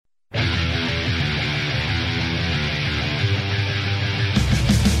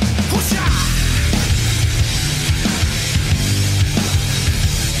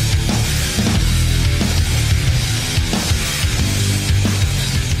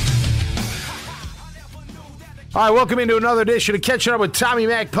All right, welcome into another edition of Catching Up with Tommy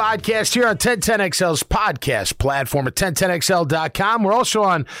Mac podcast here on 1010XL's podcast platform at 1010XL.com. We're also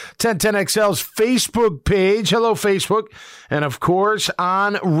on 1010XL's Facebook page. Hello, Facebook. And, of course,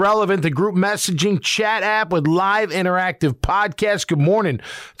 on Relevant, the group messaging chat app with live interactive podcasts. Good morning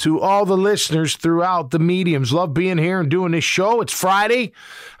to all the listeners throughout the mediums. Love being here and doing this show. It's Friday.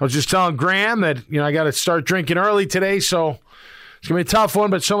 I was just telling Graham that, I got to start drinking early today, so it's going to be a tough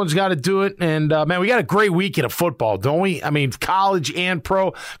one, but someone's got to do it. And, man, we got a great weekend of football, don't we? I mean, college and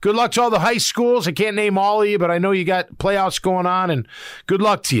pro. Good luck to all the high schools. I can't name all of you, but I know you got playoffs going on, and good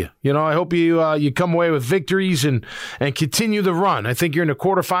luck to you. I hope you come away with victories and continue the run. I think you're in the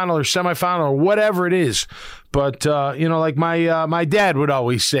quarterfinal or semifinal or whatever it is. But, like my dad would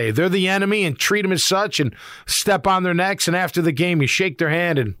always say, they're the enemy and treat them as such and step on their necks. And after the game, you shake their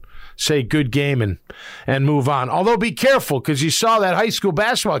hand and say good game and move on. Although be careful, because you saw that high school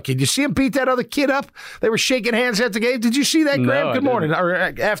basketball kid. You see him beat that other kid up? They were shaking hands at the game. Did you see that, Graham? No, good morning or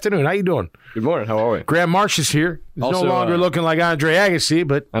afternoon. How you doing? Good morning. How are we? Graham Marsh is here. He's also, no longer looking like Andre Agassi,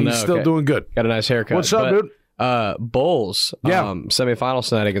 but he's still doing good. Got a nice haircut. What's up, dude? Bulls, semifinals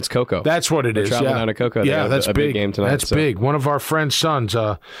tonight against Cocoa. That's what it is. Traveling down to Cocoa. Yeah, that's a big game tonight. That's big. One of our friend's sons,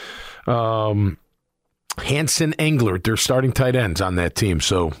 Hanson Englert, they're starting tight ends on that team.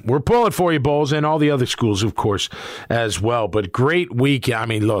 So we're pulling for you, Bulls, and all the other schools, of course, as well. But great week. I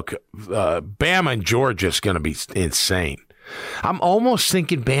mean, look, Bama and Georgia is going to be insane. I'm almost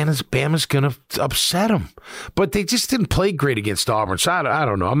thinking Bama's going to upset them, but they just didn't play great against Auburn. So I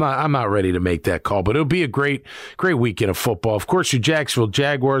don't know. I'm not ready to make that call, but it'll be a great weekend of football. Of course, your Jacksonville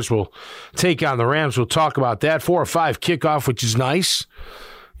Jaguars will take on the Rams. We'll talk about that. 4 or 5 kickoff, which is nice.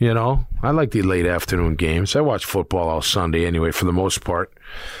 I like the late afternoon games. I watch football all Sunday anyway, for the most part.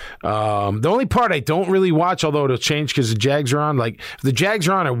 The only part I don't really watch, although it'll change because the Jags are on, like if the Jags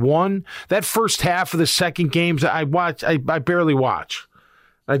are on at 1, that first half of the second games I barely watch.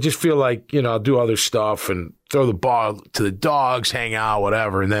 I just feel like, I'll do other stuff and throw the ball to the dogs, hang out,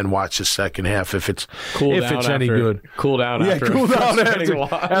 whatever, and then watch the second half if it's any good. Cool down after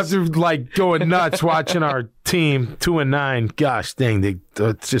like going nuts watching our team 2-9. Gosh dang,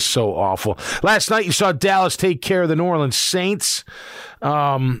 it's just so awful. Last night you saw Dallas take care of the New Orleans Saints.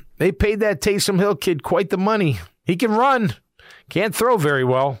 They paid that Taysom Hill kid quite the money. He can run. Can't throw very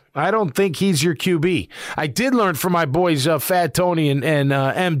well. I don't think he's your QB. I did learn from my boys, Fat Tony and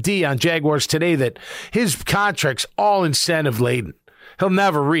MD on Jaguars today, that his contract's all incentive-laden. He'll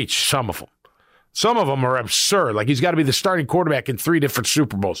never reach some of them. Some of them are absurd. Like he's got to be the starting quarterback in 3 different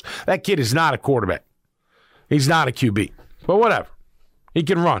Super Bowls. That kid is not a quarterback. He's not a QB. But whatever. He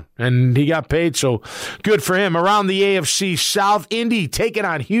can run, and he got paid, so good for him. Around the AFC South, Indy taking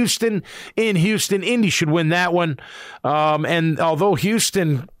on Houston in Houston. Indy should win that one. And although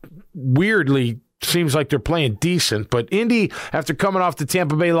Houston weirdly seems like they're playing decent, but Indy, after coming off the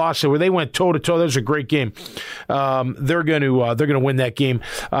Tampa Bay loss where they went toe-to-toe, that was a great game. They're going to win that game.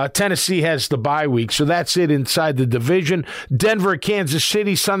 Tennessee has the bye week, so that's it inside the division. Denver, Kansas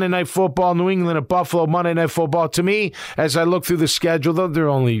City, Sunday Night Football. New England at Buffalo, Monday Night Football. To me, as I look through the schedule, they're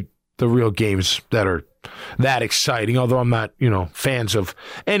only the real games that are that exciting, although I'm not, fans of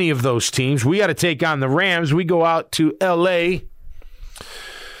any of those teams. We got to take on the Rams. We go out to L.A.,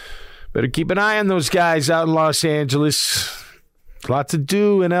 better keep an eye on those guys out in Los Angeles. A lot to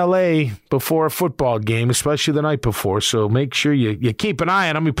do in L.A. before a football game, especially the night before. So make sure you keep an eye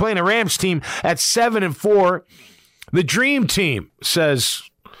on them. We're playing a Rams team at 7-4. The dream team says,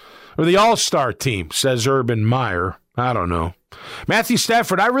 or the all-star team, says Urban Meyer. I don't know. Matthew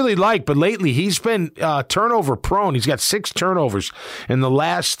Stafford, I really like, but lately he's been turnover prone. He's got 6 turnovers in the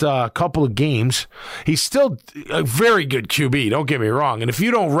last couple of games. He's still a very good QB, don't get me wrong. And if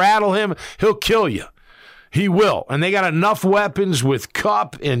you don't rattle him, he'll kill you. He will. And they got enough weapons with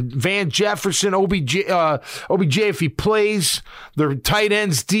Kupp and Van Jefferson, OBJ if he plays. Their tight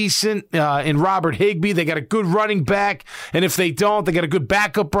end's decent in Robert Higbee. They got a good running back. And if they don't, they got a good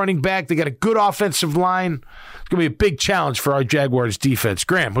backup running back. They got a good offensive line. It's going to be a big challenge for our Jaguars defense.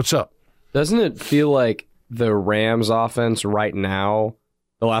 Graham, what's up? Doesn't it feel like the Rams offense right now,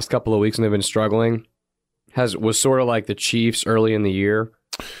 the last couple of weeks when they've been struggling, was sort of like the Chiefs early in the year?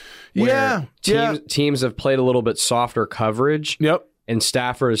 Teams have played a little bit softer coverage. Yep. And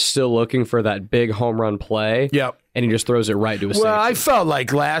Stafford is still looking for that big home run play. Yep. and he just throws it right to a safety. Well, I felt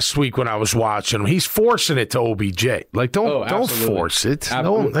like last week when I was watching him, he's forcing it to OBJ. Like, don't force it.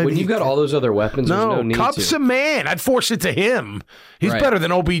 When you've got all those other weapons, there's no need Cup's to. a man. I'd force it to him. He's better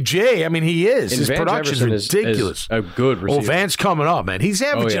than OBJ. I mean, he is. And his Van production is ridiculous. Is a good receiver. Oh, Van's coming up, man. He's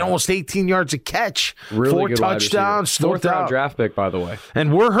averaging almost 18 yards a catch. Really 4 good touchdowns. Fourth round draft pick, by the way.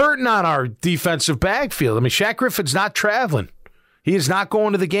 And we're hurting on our defensive backfield. I mean, Shaq Griffin's not traveling. He is not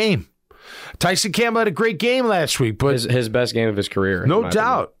going to the game. Tyson Campbell had a great game last week, but his best game of his career. No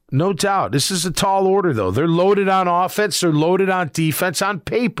doubt. No doubt. This is a tall order, though. They're loaded on offense. They're loaded on defense on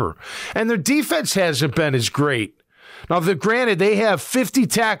paper. And their defense hasn't been as great. Now, granted, they have 50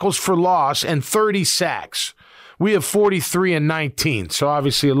 tackles for loss and 30 sacks. We have 43 and 19. So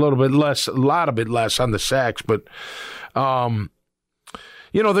obviously a lot bit less on the sacks. But,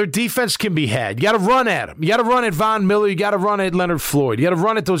 their defense can be had. You got to run at them. You got to run at Von Miller. You got to run at Leonard Floyd. You got to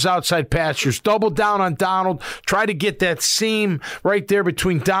run at those outside passers. Double down on Donald. Try to get that seam right there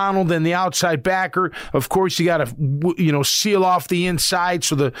between Donald and the outside backer. Of course, you got to seal off the inside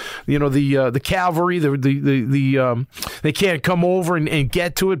so the cavalry they can't come over and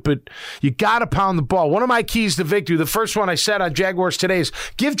get to it. But you got to pound the ball. One of my keys to victory, the first one I said on Jaguars Today, is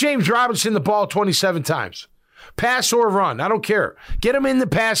give James Robinson the ball 27 times. Pass or run, I don't care. Get him in the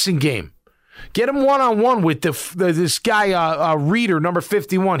passing game. Get him one-on-one with this guy, Reader, number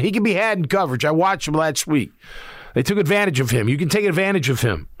 51. He can be had in coverage. I watched him last week. They took advantage of him. You can take advantage of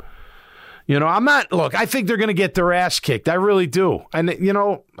him. I think they're going to get their ass kicked. I really do. And,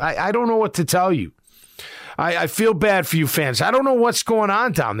 I don't know what to tell you. I feel bad for you fans. I don't know what's going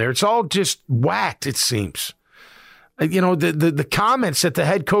on down there. It's all just whacked, it seems. The comments that the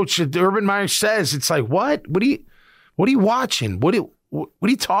head coach, Urban Meyer, says, it's like, what? What are you watching? What are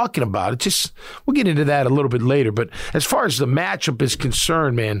you talking about? We'll get into that a little bit later. But as far as the matchup is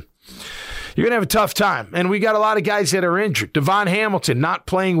concerned, man, you're going to have a tough time. And we got a lot of guys that are injured. Devon Hamilton not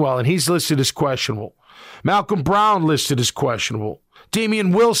playing well, and he's listed as questionable. Malcolm Brown listed as questionable.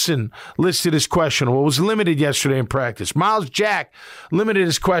 Damian Wilson listed as questionable. Was limited yesterday in practice. Miles Jack limited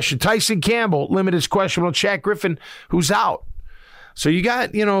as question. Tyson Campbell limited as questionable. Shaq Griffin, who's out. So you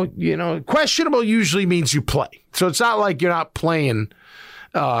got, questionable usually means you play. So it's not like you're not playing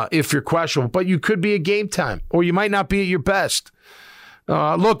if you're questionable, but you could be at game time, or you might not be at your best.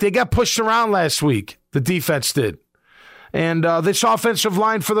 Look, they got pushed around last week. The defense did. And this offensive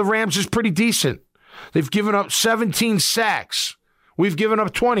line for the Rams is pretty decent. They've given up 17 sacks. We've given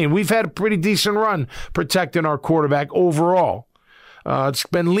up 20, and we've had a pretty decent run protecting our quarterback overall. It's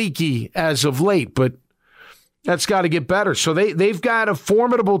been leaky as of late, but that's got to get better. So they've got a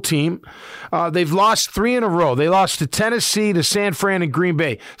formidable team. They've lost 3 in a row. They lost to Tennessee, to San Fran, and Green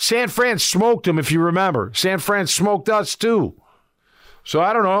Bay. San Fran smoked them, if you remember. San Fran smoked us, too. So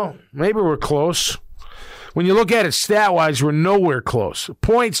I don't know. Maybe we're close. When you look at it stat-wise, we're nowhere close.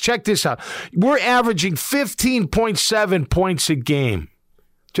 Points, check this out. We're averaging 15.7 points a game.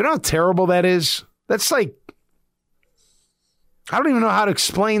 Do you know how terrible that is? That's like, I don't even know how to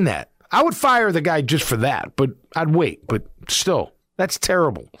explain that. I would fire the guy just for that, but I'd wait. But still, that's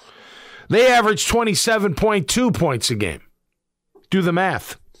terrible. They average 27.2 points a game. Do the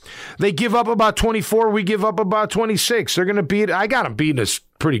math. They give up about 24. We give up about 26. They're going to beat. I got them beating us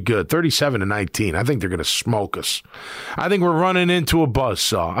pretty good, 37-19. I think they're going to smoke us. I think we're running into a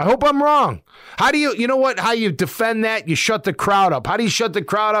buzzsaw. I hope I'm wrong. How do you know what? How you defend that? You shut the crowd up. How do you shut the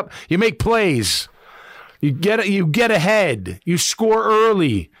crowd up? You make plays. You get ahead. You score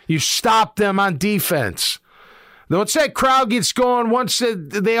early. You stop them on defense. Once that crowd gets going, once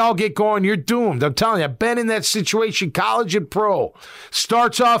they all get going, you're doomed. I'm telling you, I've been in that situation, college and pro.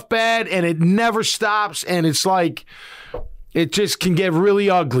 Starts off bad, and it never stops, and it's like it just can get really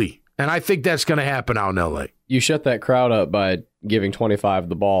ugly. And I think that's going to happen out in L.A. You shut that crowd up by giving 25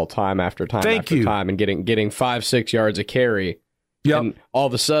 the ball time after time time and getting 5-6 yards a carry. Yep. And all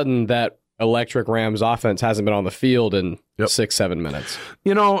of a sudden, that electric Rams offense hasn't been on the field in 6-7 minutes.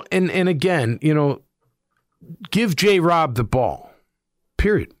 And again, give J-Rob the ball,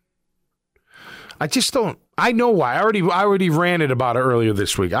 period. I just don't. I know why. I already ranted about it earlier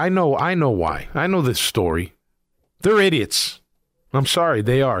this week. I know why. I know this story. They're idiots. I'm sorry,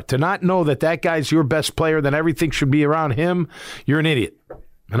 they are. To not know that guy's your best player, then everything should be around him, you're an idiot.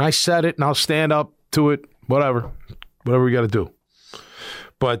 And I said it, and I'll stand up to it, whatever we got to do.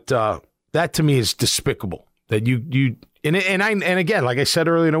 But that to me is despicable. That you and again, like I said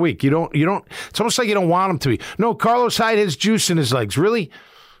earlier in the week, you don't. It's almost like you don't want him to be. No, Carlos Hyde has juice in his legs. Really?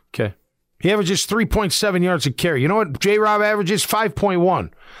 Okay. He averages 3.7 yards a carry. You know what? J-Rob averages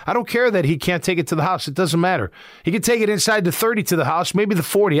 5.1. I don't care that he can't take it to the house. It doesn't matter. He can take it inside the 30 to the house, maybe the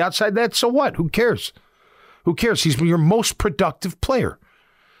 40. Outside that, so what? Who cares? Who cares? He's your most productive player.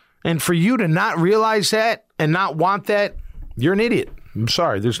 And for you to not realize that and not want that, you're an idiot. I'm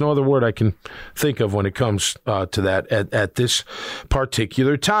sorry. There's no other word I can think of when it comes to that at this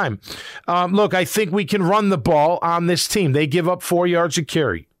particular time. Look, I think we can run the ball on this team. They give up 4 yards a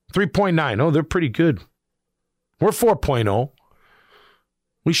carry. 3.9. Oh, they're pretty good. We're 4.0.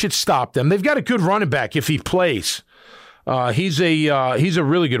 We should stop them. They've got a good running back if he plays. He's a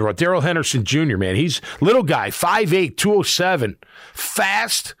really good runner. Darrell Henderson Jr., man. He's little guy, 5'8", 207,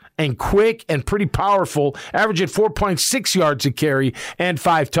 fast and quick and pretty powerful, averaging 4.6 yards a carry and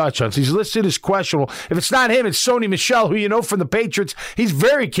 5 touchdowns. He's listed as questionable. If it's not him, it's Sony Michel, who you know from the Patriots. He's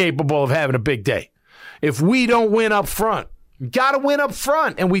very capable of having a big day. If we don't win up front, got to win up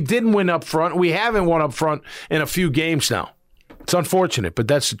front, and we didn't win up front. We haven't won up front in a few games now. It's unfortunate, but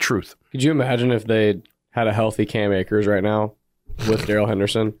that's the truth. Could you imagine if they had a healthy Cam Akers right now with Darrell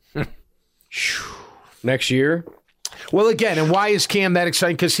Henderson? Next year? Well, again, and why is Cam that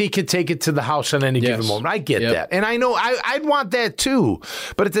exciting? Because he could take it to the house on any given moment. I get that. And I know I'd want that too.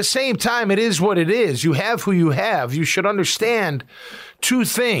 But at the same time, it is what it is. You have who you have. You should understand two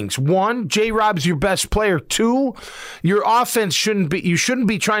things. One, J-Rob's your best player. Two, your offense you shouldn't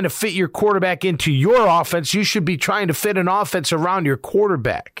be trying to fit your quarterback into your offense. You should be trying to fit an offense around your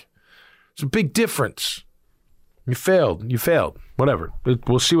quarterback. It's a big difference. You failed. Whatever.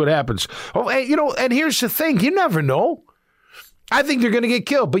 We'll see what happens. Oh, hey, and here's the thing. You never know. I think they're going to get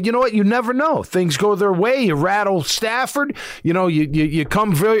killed, but you know what? You never know. Things go their way. You rattle Stafford. You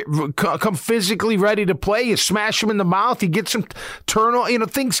come physically ready to play. You smash him in the mouth. You get some turnover.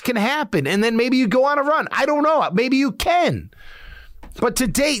 Things can happen, and then maybe you go on a run. I don't know. Maybe you can, but to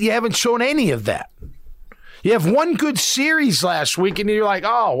date, you haven't shown any of that. You have one good series last week, and you're like,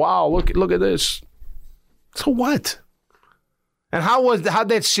 oh wow, look at this. So what? And how'd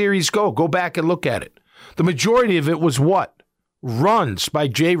that series go? Go back and look at it. The majority of it was what? Runs by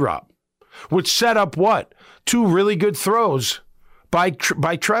J-Rob, which set up what? 2 really good throws by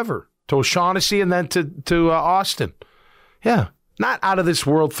Trevor to O'Shaughnessy and then to Austin. Yeah, not out of this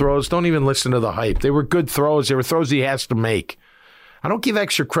world throws. Don't even listen to the hype. They were good throws. They were throws he has to make. I don't give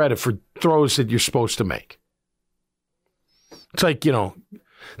extra credit for throws that you're supposed to make. It's like,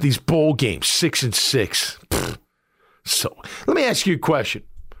 these bowl games, 6-6. Pfft. So let me ask you a question.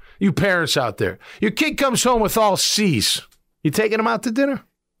 You parents out there, your kid comes home with all C's. You taking him out to dinner?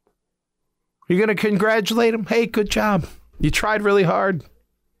 You going to congratulate him? Hey, good job. You tried really hard.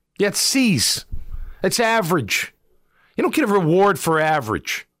 You had C's. It's average. You don't get a reward for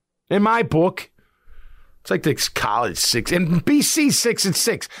average. In my book, it's like this college 6. And BC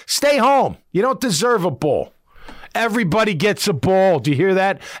 6-6. Stay home. You don't deserve a bowl. Everybody gets a bowl. Do you hear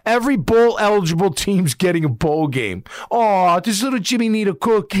that? Every bowl-eligible team's getting a bowl game. Oh, does little Jimmy need a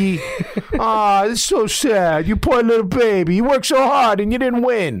cookie? It's so sad. You poor little baby. You worked so hard and you didn't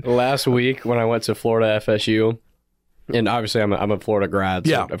win. Last week when I went to Florida FSU, and obviously I'm a Florida grad,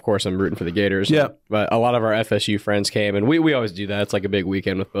 so of course I'm rooting for the Gators. Yeah. But a lot of our FSU friends came, and we always do that. It's like a big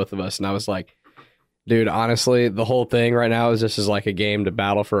weekend with both of us. And I was like, dude, honestly, the whole thing right now is this is like a game to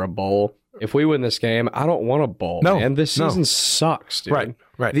battle for a bowl. If we win this game, I don't want a bowl, man. This season sucks, dude.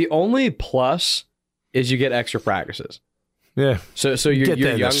 Right. The only plus is you get extra practices. Yeah. So you're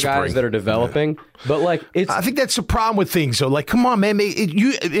young guys that are developing, but like I think that's the problem with things. So like, come on, man.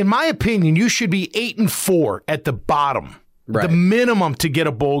 In my opinion, you should be 8-4 at the bottom. Right. The minimum to get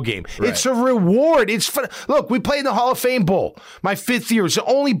a bowl game. Right. It's a reward. It's fun. Look, we played in the Hall of Fame Bowl. My 5th year. It's the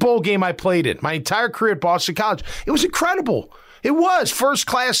only bowl game I played in my entire career at Boston College. It was incredible. It was first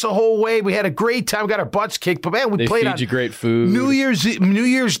class the whole way. We had a great time. We got our butts kicked, but man, they played on you great food. New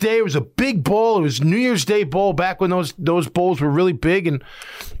Year's Day. It was a big bowl. It was New Year's Day bowl back when those bowls were really big. And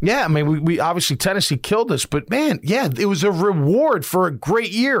yeah, I mean, we obviously Tennessee killed us, but man, yeah, it was a reward for a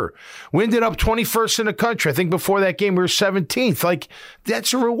great year. We ended up 21st in the country. I think before that game we were 17th. Like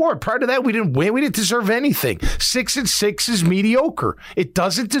that's a reward. Prior to that, we didn't win. We didn't deserve anything. 6-6 is mediocre. It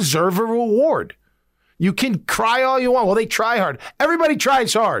doesn't deserve a reward. You can cry all you want. Well, they try hard. Everybody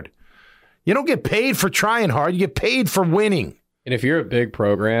tries hard. You don't get paid for trying hard. You get paid for winning. And if you're a big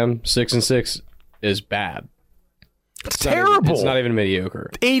program, 6-6 is bad. It's terrible. It's not even mediocre.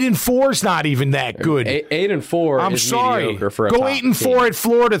 8-4 is not even that good. 8-4 I'm is sorry. mediocre for a Go top 8-4 team. At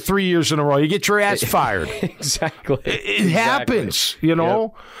Florida 3 years in a row. You get your ass fired. Exactly. It happens, you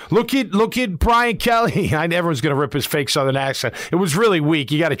know. Yep. Look at Brian Kelly. Everyone's going to rip his fake Southern accent. It was really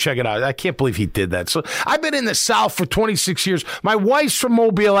weak. You got to check it out. I can't believe he did that. So I've been in the South for 26 years. My wife's from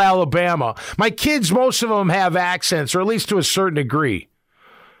Mobile, Alabama. My kids, most of them have accents, or at least to a certain degree.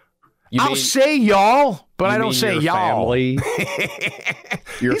 I'll say y'all, but I don't say y'all. Family?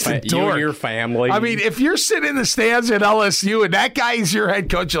 You and your family. I mean, if you're sitting in the stands at LSU and that guy is your head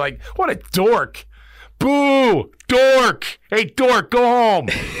coach, you're like, what a dork. Boo! Dork! Hey, dork, go home.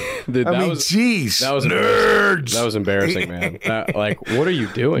 Dude, jeez. That was nerds. That was embarrassing, man. What are you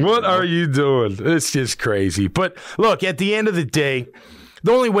doing? What are you doing? It's just crazy. But look, at the end of the day,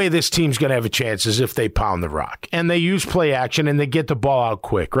 the only way this team's going to have a chance is if they pound the rock and they use play action and they get the ball out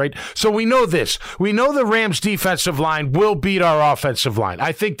quick, right? So we know this. We know the Rams defensive line will beat our offensive line.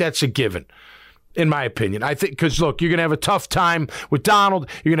 I think that's a given, in my opinion. I think because, look, you're going to have a tough time with Donald.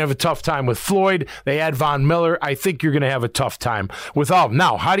 You're going to have a tough time with Floyd. They add Von Miller. I think you're going to have a tough time with all of them.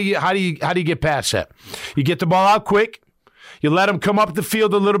 Now, how do you get past that? You get the ball out quick. You let them come up the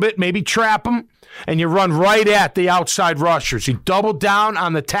field a little bit, maybe trap them, and you run right at the outside rushers. You double down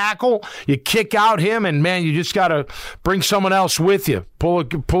on the tackle, you kick out him, and, man, you just got to bring someone else with you.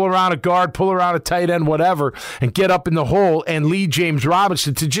 Pull around a guard, pull around a tight end, whatever, and get up in the hole and lead James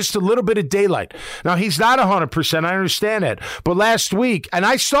Robinson to just a little bit of daylight. Now, he's not 100%. I understand that. But last week, and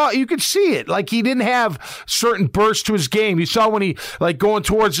you could see it, like he didn't have certain bursts to his game. You saw when he, going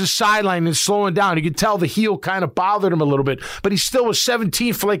towards the sideline and slowing down, you could tell the heel kind of bothered him a little bit, but he still was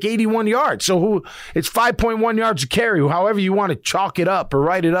 17 for 81 yards. So it's 5.1 yards a carry, however you want to chalk it up or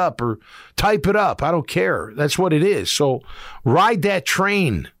write it up or type it up. I don't care. That's what it is. So ride that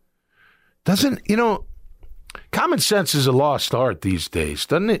train. Common sense is a lost art these days,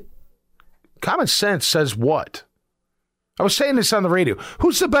 doesn't it? Common sense says what? I was saying this on the radio.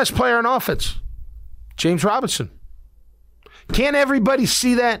 Who's the best player on offense? James Robinson. Can't everybody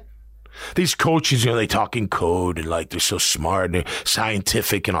see that? These coaches, they talk in code and they're so smart and they're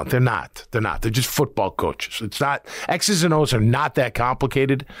scientific and all. They're not. They're just football coaches. It's not. X's and O's are not that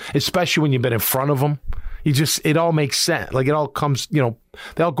complicated, especially when you've been in front of them. It all makes sense. It all comes, they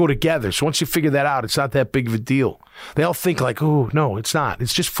all go together. So once you figure that out, it's not that big of a deal. They all think oh, no, it's not.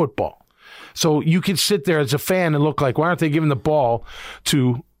 It's just football. So you can sit there as a fan and look why aren't they giving the ball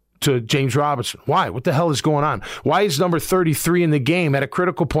to James Robinson? Why? What the hell is going on? Why is number 33 in the game at a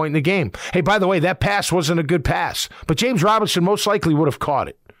critical point in the game? Hey, by the way, that pass wasn't a good pass, but James Robinson most likely would have caught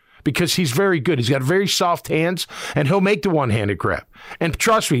it because he's very good. He's got very soft hands, and he'll make the one-handed grab. And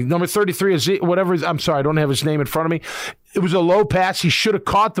trust me, number 33 is whatever. I'm sorry, I don't have his name in front of me. It was a low pass. He should have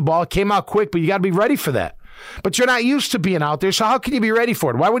caught the ball. It came out quick, but you got to be ready for that. But you're not used to being out there, so how can you be ready for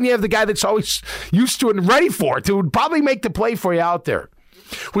it? Why wouldn't you have the guy that's always used to it and ready for it, who would probably make the play for you out there?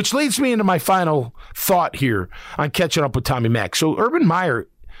 Which leads me into my final thought here on catching up with Tommy Mack. So Urban Meyer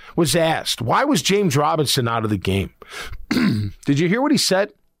was asked, why was James Robinson out of the game? Did you hear what he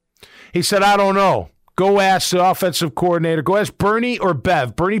said? He said, I don't know. Go ask the offensive coordinator. Go ask Bernie or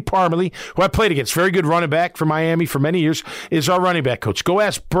Bev. Bernie Parmalee, who I played against, very good running back for Miami for many years, is our running back coach. Go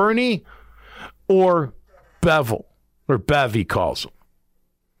ask Bernie or Bevel, or Bev he calls him.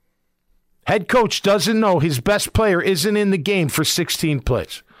 Head coach doesn't know his best player isn't in the game for 16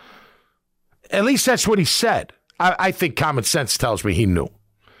 plays. At least that's what he said. I think common sense tells me he knew.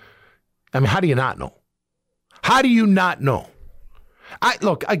 I mean, how do you not know? How do you not know?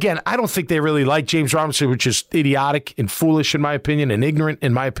 Look, again, I don't think they really like James Robinson, which is idiotic and foolish in my opinion and ignorant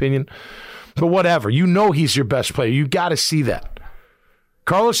in my opinion. But whatever. You know he's your best player. You got to see that.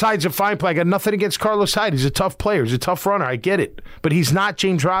 Carlos Hyde's a fine player. I got nothing against Carlos Hyde. He's a tough player. He's a tough runner. I get it. But he's not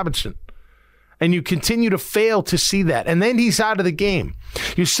James Robinson. And you continue to fail to see that. And then he's out of the game.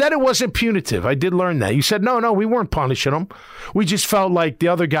 You said it wasn't punitive. I did learn that. You said, no, we weren't punishing him. We just felt like the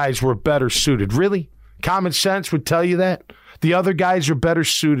other guys were better suited. Really? Common sense would tell you that? The other guys are better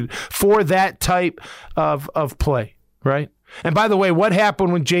suited for that type of play, right? And by the way, what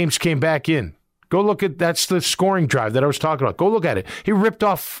happened when James came back in? Go look at, that's the scoring drive that I was talking about. Go look at it. He ripped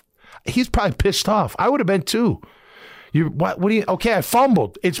off, he's probably pissed off. I would have been too. Okay, I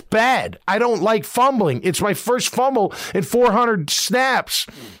fumbled. It's bad. I don't like fumbling. It's my first fumble in 400 snaps.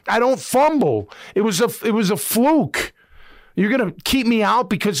 I don't fumble. It was a fluke. You're going to keep me out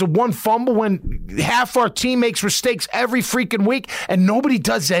because of one fumble when half our team makes mistakes every freaking week and nobody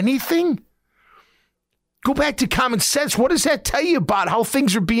does anything? Go back to common sense. What does that tell you about how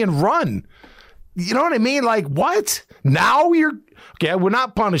things are being run? You know what I mean? What? Now we're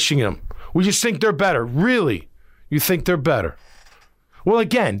not punishing them. We just think they're better. Really? You think they're better? Well,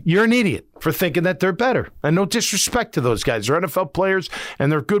 again, you're an idiot for thinking that they're better. And no disrespect to those guys. They're NFL players, and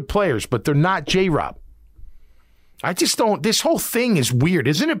they're good players, but they're not J-Rob. I just don't. This whole thing is weird.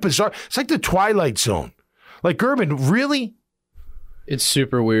 Isn't it bizarre? It's like the Twilight Zone. Urban, really? It's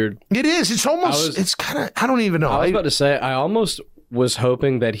super weird. It is. It's almost, it's kind of, I don't even know. I was about to say, I almost was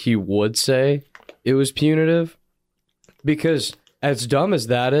hoping that he would say it was punitive, because as dumb as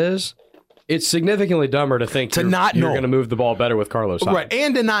that is, It's significantly dumber to think to not you're know. going to move the ball better with Carlos Hyde. Right,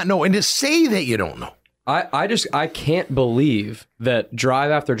 and to not know, and to say that you don't know. I can't believe that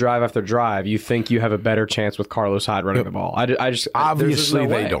drive after drive after drive, you think you have a better chance with Carlos Hyde running the ball. Obviously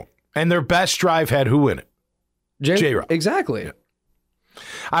they don't. And their best drive had who in it? J-Rob. Exactly. Yeah.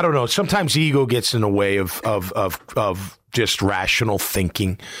 I don't know. Sometimes ego gets in the way of just rational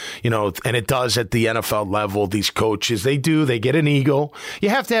thinking, and it does at the NFL level. These coaches, they get an ego. You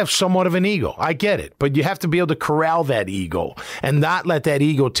have to have somewhat of an ego. I get it, but you have to be able to corral that ego and not let that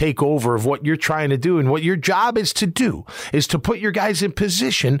ego take over of what you're trying to do. And what your job is to do is to put your guys in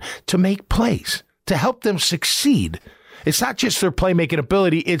position to make plays, to help them succeed. It's not just their playmaking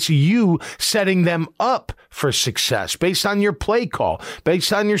ability. It's you setting them up for success based on your play call,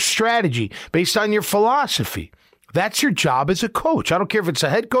 based on your strategy, based on your philosophy. That's your job as a coach. I don't care if it's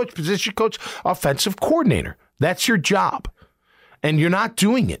a head coach, position coach, offensive coordinator. That's your job. And you're not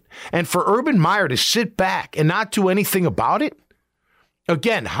doing it. And for Urban Meyer to sit back and not do anything about it,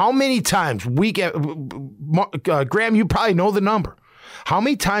 again, how many times Graham, you probably know the number. How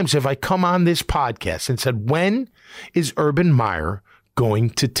many times have I come on this podcast and said, when is Urban Meyer going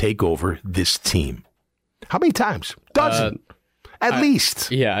to take over this team? How many times? Dozen. At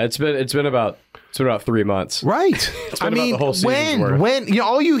least. Yeah, it's been about 3 months. Right. I mean, when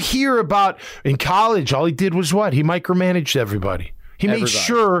all you hear about in college, all he did was what? He micromanaged everybody. He made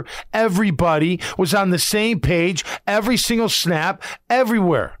sure everybody was on the same page, every single snap,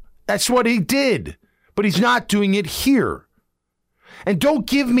 everywhere. That's what he did. But he's not doing it here. And don't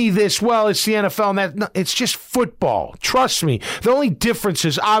give me this, well, it's the NFL, and that. No, it's just football. Trust me. The only difference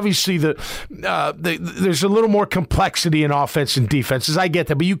is obviously there's a little more complexity in offense and defenses. I get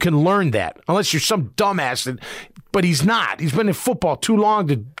that, but you can learn that unless you're some dumbass. But he's not. He's been in football too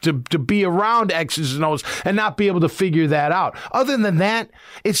long to be around X's and O's and not be able to figure that out. Other than that,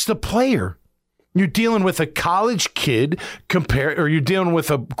 it's the player. You're dealing with a college kid or you're dealing with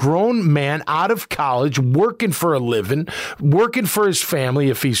a grown man out of college working for a living, working for his family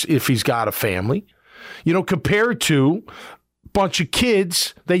if he's got a family, compared to a bunch of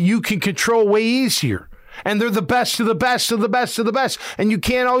kids that you can control way easier. And they're the best of the best of the best of the best. And you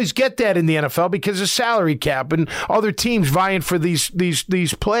can't always get that in the NFL because of salary cap and other teams vying for these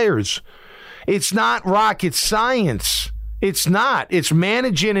players. It's not rocket science. It's not. It's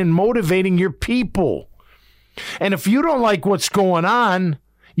managing and motivating your people. And if you don't like what's going on,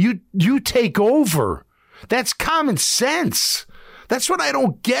 you take over. That's common sense. That's what I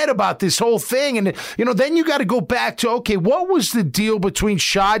don't get about this whole thing. And, then you got to go back to, okay, what was the deal between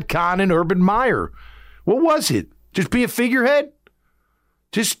Shad Khan and Urban Meyer? What was it? Just be a figurehead?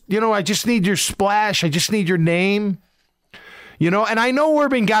 I just need your splash. I just need your name. And I know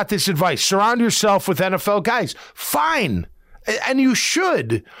Urban got this advice. Surround yourself with NFL guys. Fine. And you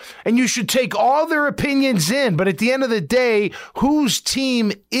should. And you should take all their opinions in. But at the end of the day, whose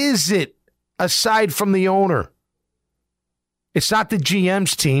team is it aside from the owner? It's not the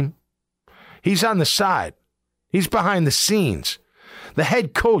GM's team. He's on the side. He's behind the scenes. The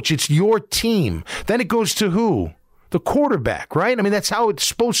head coach, it's your team. Then it goes to who? The quarterback, right? I mean, that's how it's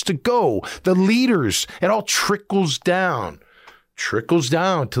supposed to go. The leaders. It all trickles down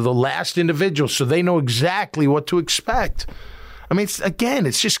to the last individual so they know exactly what to expect. I mean,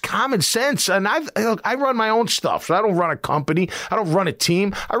 it's just common sense. And I run my own stuff. So I don't run a company. I don't run a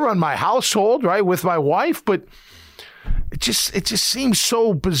team. I run my household, right, with my wife. But it just seems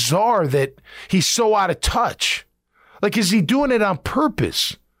so bizarre that he's so out of touch. Like, is he doing it on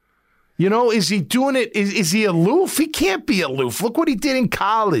purpose? Is he doing it? Is he aloof? He can't be aloof. Look what he did in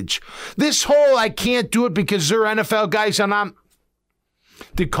college. This whole, I can't do it because they're NFL guys and I'm...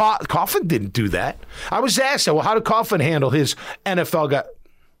 Coughlin didn't do that. I was asked, well, how did Coughlin handle his NFL guy?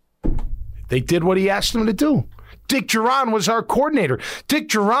 They did what he asked them to do. Dick Jauron was our coordinator. Dick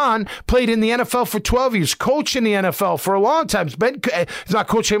Jauron played in the NFL for 12 years, coached in the NFL for a long time. He's not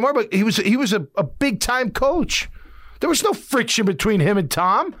coach anymore, but he was a big-time coach. There was no friction between him and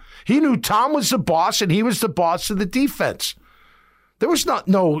Tom. He knew Tom was the boss, and he was the boss of the defense. There was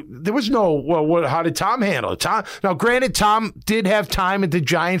well, how did Tom handle it? Now, granted, Tom did have time at the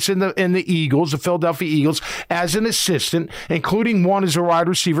Giants and the Eagles, the Philadelphia Eagles, as an assistant, including one as a wide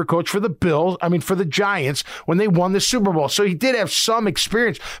receiver coach for the Giants when they won the Super Bowl. So he did have some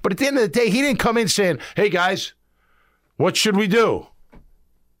experience. But at the end of the day, he didn't come in saying, hey, guys, what should we do?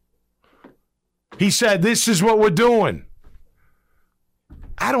 He said, this is what we're doing.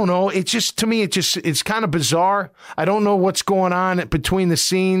 I don't know. To me, it's kind of bizarre. I don't know what's going on between the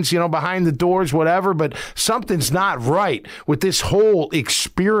scenes, behind the doors, whatever, but something's not right with this whole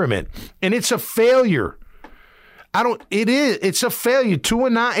experiment. And it's a failure. It's a failure.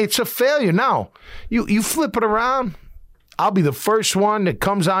 2-9. It's a failure. Now, you flip it around. I'll be the first one that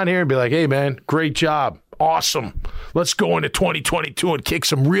comes on here and be like, hey, man, great job. Awesome. Let's go into 2022 and kick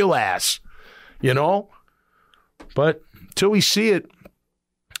some real ass. You know? But until we see it,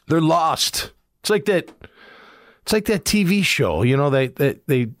 they're lost. It's like that TV show. You know,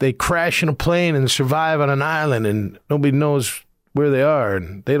 they crash in a plane and survive on an island and nobody knows where they are,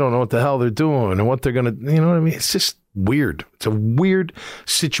 and they don't know what the hell they're doing and what they're going to, you know what I mean? It's just weird. It's a weird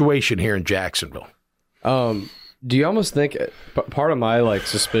situation here in Jacksonville. Do you almost think part of my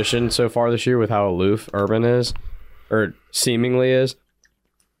suspicion so far this year with how aloof Urban is, or seemingly is,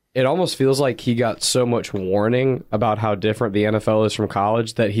 it almost feels like he got so much warning about how different the NFL is from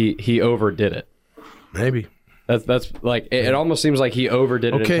college that he overdid it. Maybe. That's like it almost seems like he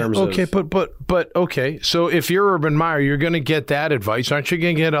overdid it in terms of... But okay. So if you're Urban Meyer, you're going to get that advice. Aren't you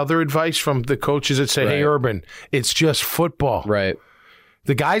going to get other advice from the coaches that say, hey, Urban, it's just football. Right.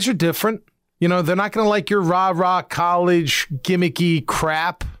 The guys are different. You know, they're not going to like your rah-rah college gimmicky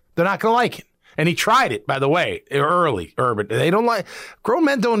crap. They're not going to like it. And he tried it, by the way, early, Urban. They don't like... Grown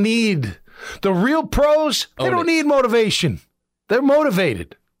men don't need... The real pros, they don't need motivation. They're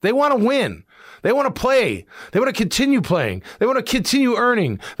motivated. They want to win. They want to play. They want to continue playing. They want to continue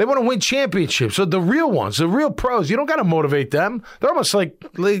earning. They want to win championships. So the real ones, the real pros, you don't got to motivate them. They're almost like,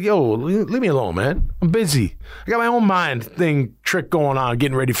 yo, leave me alone, man. I'm busy. I got my own mind trick going on,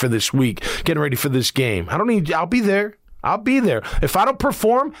 getting ready for this week, getting ready for this game. I'll be there. I'll be there. If I don't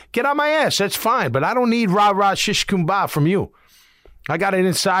perform, get on my ass. That's fine. But I don't need rah-rah shish kumbah from you. I got it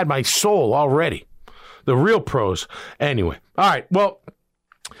inside my soul already. The real pros. Anyway. All right. Well,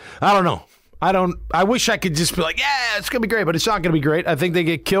 I don't know. I wish I could just be like, yeah, it's going to be great, but it's not going to be great. I think they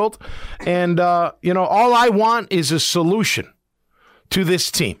get killed. And, all I want is a solution to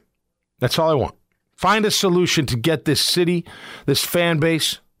this team. That's all I want. Find a solution to get this city, this fan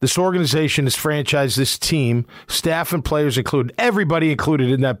base, this organization, this franchise, this team, staff and players included, everybody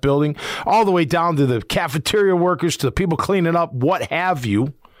included in that building, all the way down to the cafeteria workers, to the people cleaning up, what have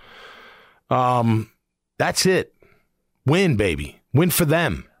you. That's it. Win, baby. Win for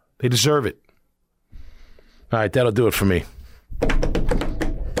them. They deserve it. All right, that'll do it for me. I'm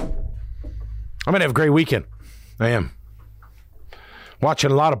going to have a great weekend. I am. Watching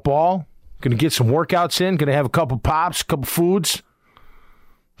a lot of ball. Going to get some workouts in. Going to have a couple pops, a couple foods.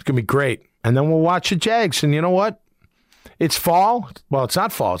 It's going to be great. And then we'll watch the Jags. And you know what? It's fall. Well, it's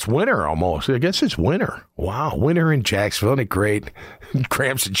not fall. It's winter almost. I guess it's winter. Wow, winter in Jacksonville. Isn't it great?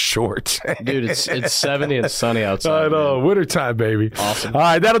 Cramps and shorts. Dude, it's 70 and sunny outside. I know. Man. Wintertime, baby. Awesome. All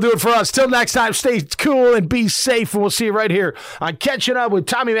right, that'll do it for us. Till next time, stay cool and be safe. And we'll see you right here on Catching Up with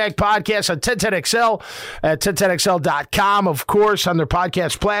Tommy Mac Podcast on 1010XL at 1010XL.com. Of course, on their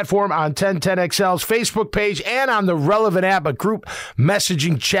podcast platform, on 1010XL's Facebook page, and on the relevant app, a group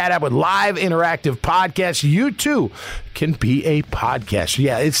messaging chat app with live interactive podcasts. You, too, can be a podcast.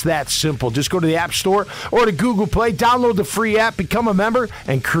 Yeah, it's that simple. Just go to the App Store or to Google Play, download the free app, become a member,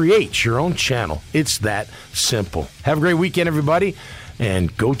 and create your own channel. It's that simple. Have a great weekend, everybody,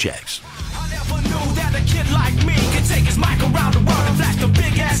 and go Jags. I never knew that a kid like me could take his mic around the world and flash the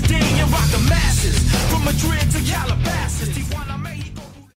big ass D and rock the masses from Madrid to Calabasas.